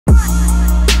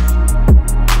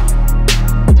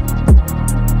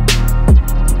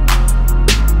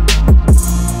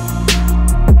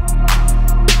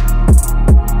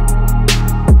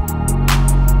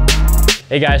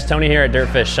Hey guys, Tony here at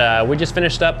DirtFish. We just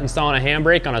finished up installing a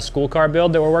handbrake on a school car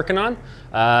build that we're working on.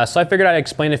 So I figured I'd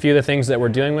explain a few of the things that we're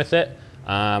doing with it.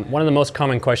 One of the most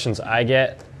common questions I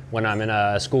get when I'm in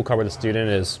a school car with a student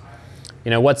is,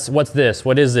 you know, what's this?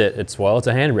 What is it? Well, it's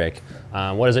a handbrake.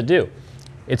 What does it do?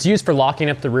 It's used for locking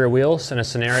up the rear wheels in a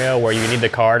scenario where you need the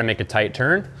car to make a tight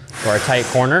turn or a tight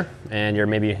corner and you're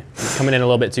maybe coming in a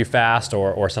little bit too fast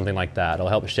or something like that. It'll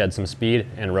help shed some speed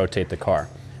and rotate the car.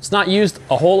 It's not used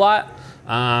a whole lot,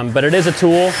 but it is a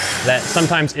tool that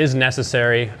sometimes is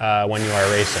necessary when you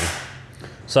are racing.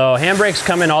 So handbrakes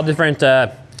come in all different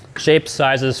shapes,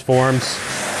 sizes, forms.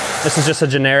 This is just a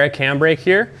generic handbrake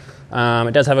here.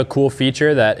 It does have a cool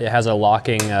feature that it has a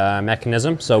locking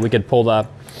mechanism. So we could pull the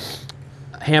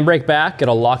handbrake back,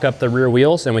 it'll lock up the rear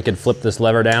wheels, and we could flip this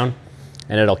lever down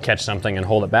and it'll catch something and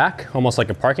hold it back, almost like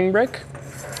a parking brake.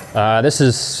 This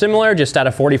is similar, just at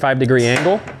a 45-degree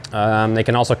angle. They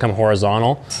can also come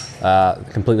horizontal,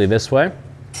 completely this way.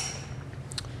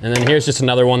 And then here's just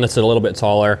another one that's a little bit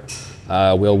taller,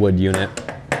 wheel wood unit,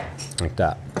 like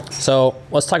that. So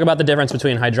let's talk about the difference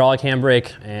between hydraulic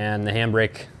handbrake and the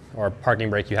handbrake or parking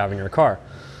brake you have in your car.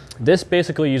 This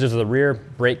basically uses the rear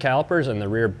brake calipers and the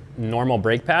rear normal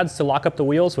brake pads to lock up the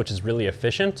wheels, which is really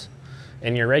efficient.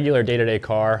 In your regular day-to-day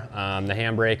car, the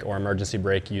handbrake or emergency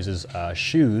brake uses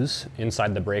shoes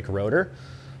inside the brake rotor.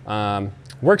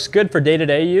 Works good for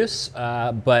day-to-day use,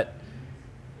 but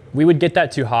we would get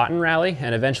that too hot in rally,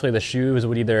 and eventually the shoes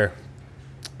would either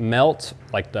melt,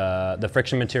 like the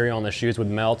friction material on the shoes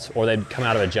would melt, or they'd come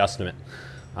out of adjustment.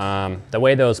 The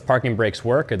way those parking brakes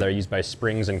work, they're used by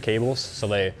springs and cables, so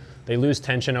they lose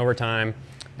tension over time,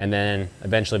 and then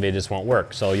eventually they just won't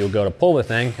work. So you'll go to pull the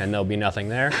thing and there'll be nothing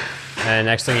there. And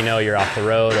next thing you know, you're off the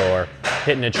road or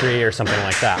hitting a tree or something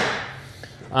like that.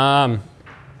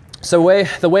 So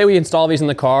the way we install these in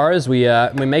the car is we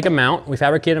make a mount, we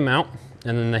fabricate a mount,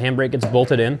 and then the handbrake gets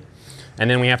bolted in, and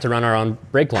then we have to run our own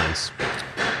brake lines.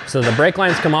 So the brake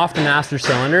lines come off the master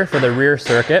cylinder for the rear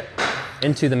circuit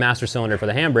into the master cylinder for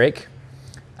the handbrake,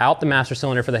 out the master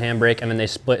cylinder for the handbrake, and then they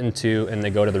split in two and they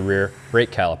go to the rear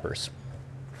brake calipers.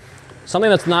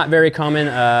 Something that's not very common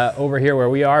over here where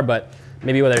we are, but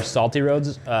maybe where there's salty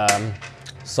roads,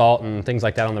 salt and things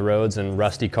like that on the roads and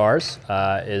rusty cars,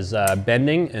 is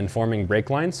bending and forming brake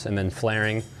lines and then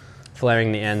flaring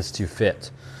the ends to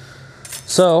fit.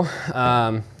 So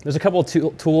there's a couple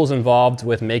of tools involved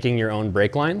with making your own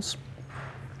brake lines.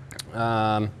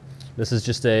 This is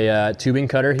just a tubing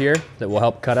cutter here that will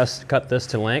help cut this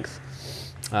to length.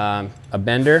 A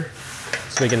bender,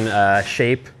 so we can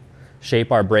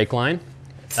shape our brake line.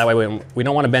 That way we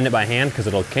don't want to bend it by hand because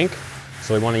it'll kink.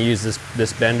 So we want to use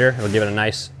this bender. It'll give it a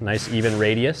nice even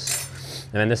radius.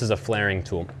 And then this is a flaring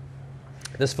tool.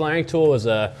 This flaring tool is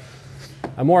a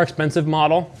more expensive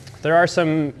model. There are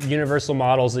some universal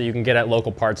models that you can get at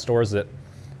local parts stores that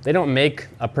they don't make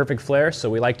a perfect flare, so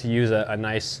we like to use a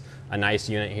nice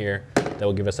unit here that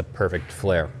will give us a perfect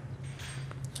flare.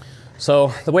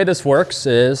 So the way this works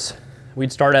is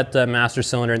we'd start at the master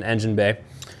cylinder and engine bay,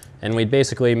 and we'd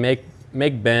basically make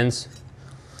bends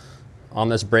on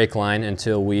this brake line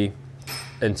until we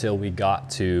got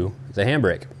to the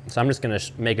handbrake. So I'm just going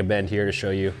to make a bend here to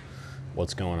show you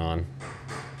what's going on.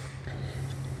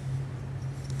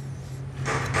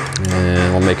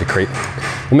 And we'll make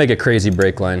a crazy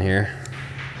brake line here.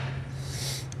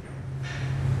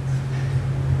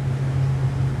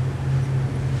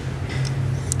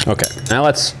 Okay, now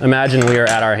let's imagine we are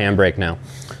at our handbrake now.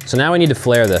 So now we need to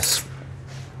flare this.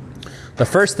 The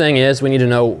first thing is we need to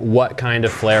know what kind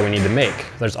of flare we need to make.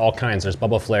 There's all kinds. There's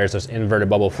bubble flares, there's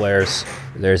inverted bubble flares,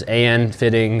 there's AN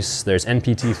fittings, there's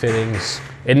NPT fittings.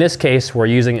 In this case, we're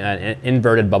using an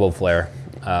inverted bubble flare.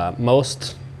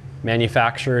 Most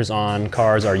manufacturers on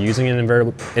cars are using an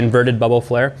inverted bubble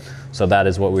flare, so that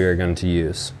is what we are going to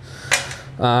use.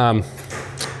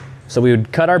 So we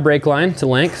would cut our brake line to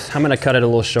length. I'm going to cut it a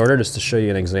little shorter just to show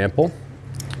you an example.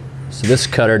 So this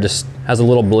cutter just has a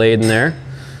little blade in there.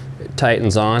 It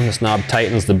tightens on. This knob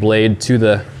tightens the blade to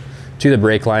the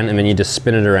brake line, and then you just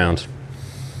spin it around.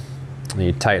 And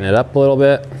you tighten it up a little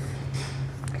bit.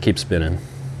 Keep spinning.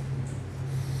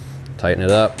 Tighten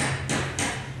it up.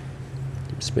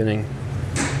 Keep spinning.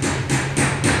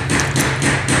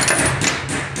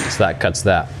 So that cuts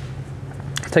that.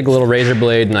 Take a little razor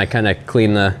blade and I kind of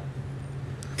clean the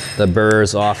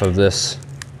burrs off of this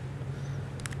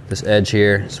edge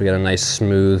here, so we got a nice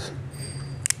smooth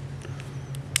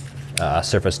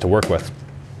surface to work with.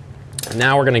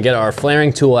 Now we're going to get our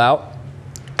flaring tool out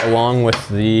along with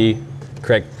the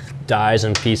correct dies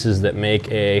and pieces that make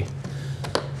the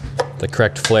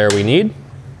correct flare we need.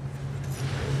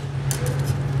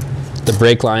 The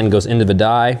brake line goes into the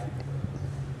die,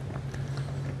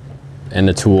 and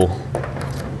the tool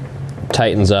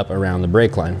tightens up around the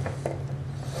brake line.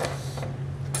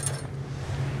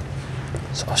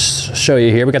 So I'll show you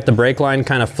here. We got the brake line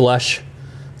kind of flush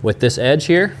with this edge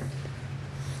here.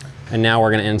 And now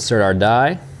we're going to insert our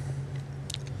die.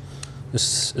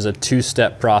 This is a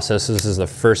two-step process. This is the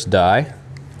first die.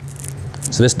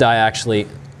 So this die actually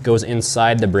goes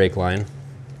inside the brake line.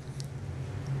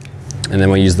 And then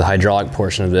we use the hydraulic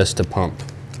portion of this to pump.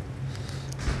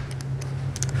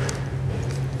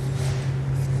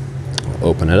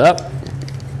 Open it up.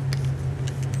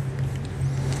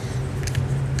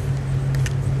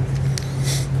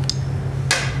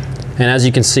 And as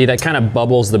you can see, that kind of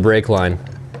bubbles the brake line.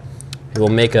 It will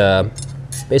make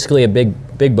basically a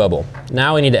big bubble.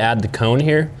 Now we need to add the cone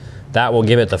here. That will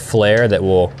give it the flare that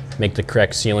will make the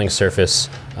correct sealing surface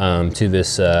to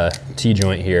this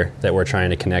T-joint here that we're trying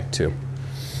to connect to.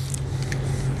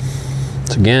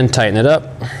 So again, tighten it up.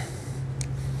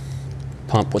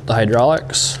 Pump with the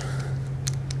hydraulics.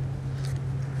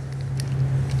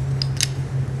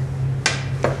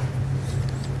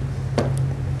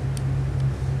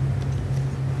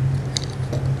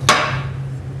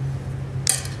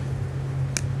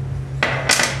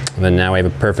 And then now we have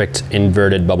a perfect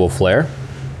inverted bubble flare.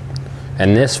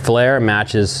 And this flare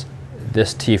matches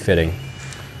this T-fitting.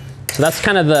 So that's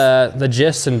kind of the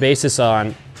gist and basis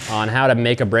on how to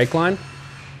make a brake line.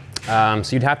 So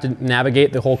you'd have to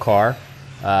navigate the whole car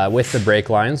with the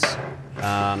brake lines.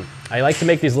 I like to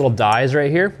make these little dies right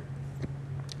here.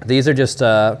 These are just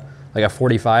like a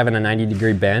 45 and a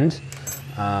 90-degree bend.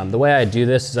 The way I do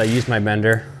this is I use my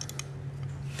bender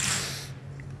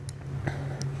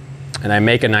and I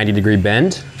make a 90-degree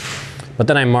bend, but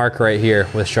then I mark right here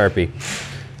with Sharpie.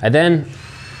 I then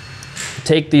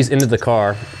take these into the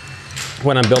car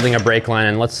when I'm building a brake line,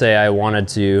 and let's say I wanted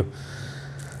to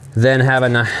then have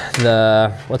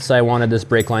let's say I wanted this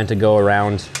brake line to go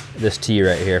around this T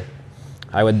right here.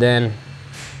 I would then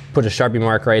put a Sharpie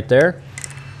mark right there,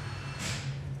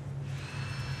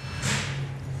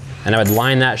 and I would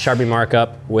line that Sharpie mark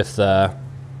up with the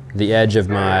edge of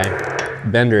my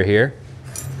bender here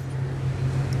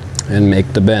and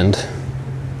make the bend.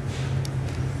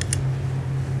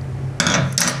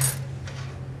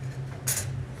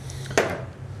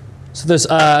 So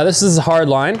this is a hard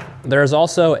line. There's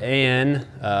also an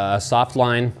soft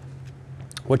line,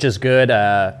 which is good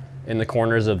in the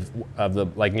corners of the,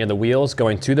 like near the wheels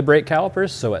going to the brake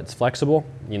calipers, so it's flexible.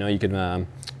 You know, you can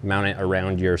mount it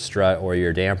around your strut or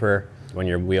your damper when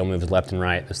your wheel moves left and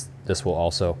right. This will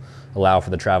also allow for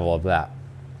the travel of that.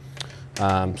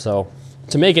 So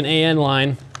to make an AN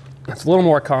line, it's a little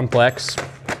more complex,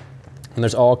 and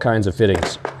there's all kinds of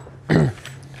fittings.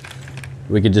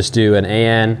 We could just do an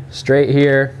AN straight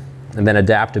here, and then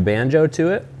adapt a banjo to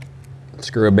it.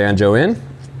 Screw a banjo in.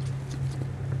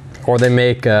 Or they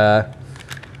make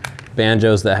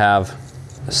banjos that have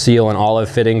seal and olive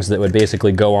fittings that would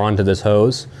basically go onto this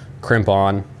hose, crimp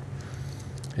on,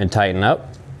 and tighten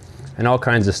up, and all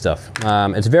kinds of stuff.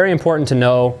 It's very important to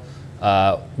know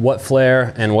what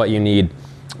flare and what you need.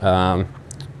 On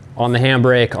the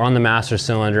handbrake, on the master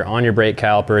cylinder, on your brake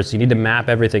calipers, you need to map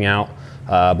everything out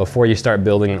before you start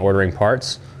building and ordering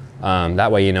parts.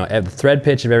 That way you know the thread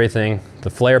pitch of everything,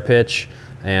 the flare pitch,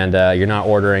 and you're not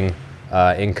ordering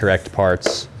incorrect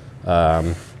parts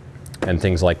and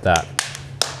things like that.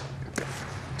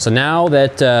 So now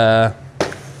that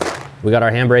we got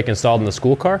our handbrake installed in the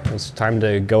school car, it's time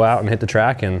to go out and hit the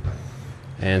track and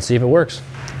see if it works.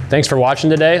 Thanks for watching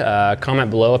today.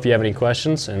 Comment below if you have any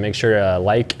questions, and make sure to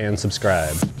like and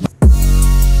subscribe.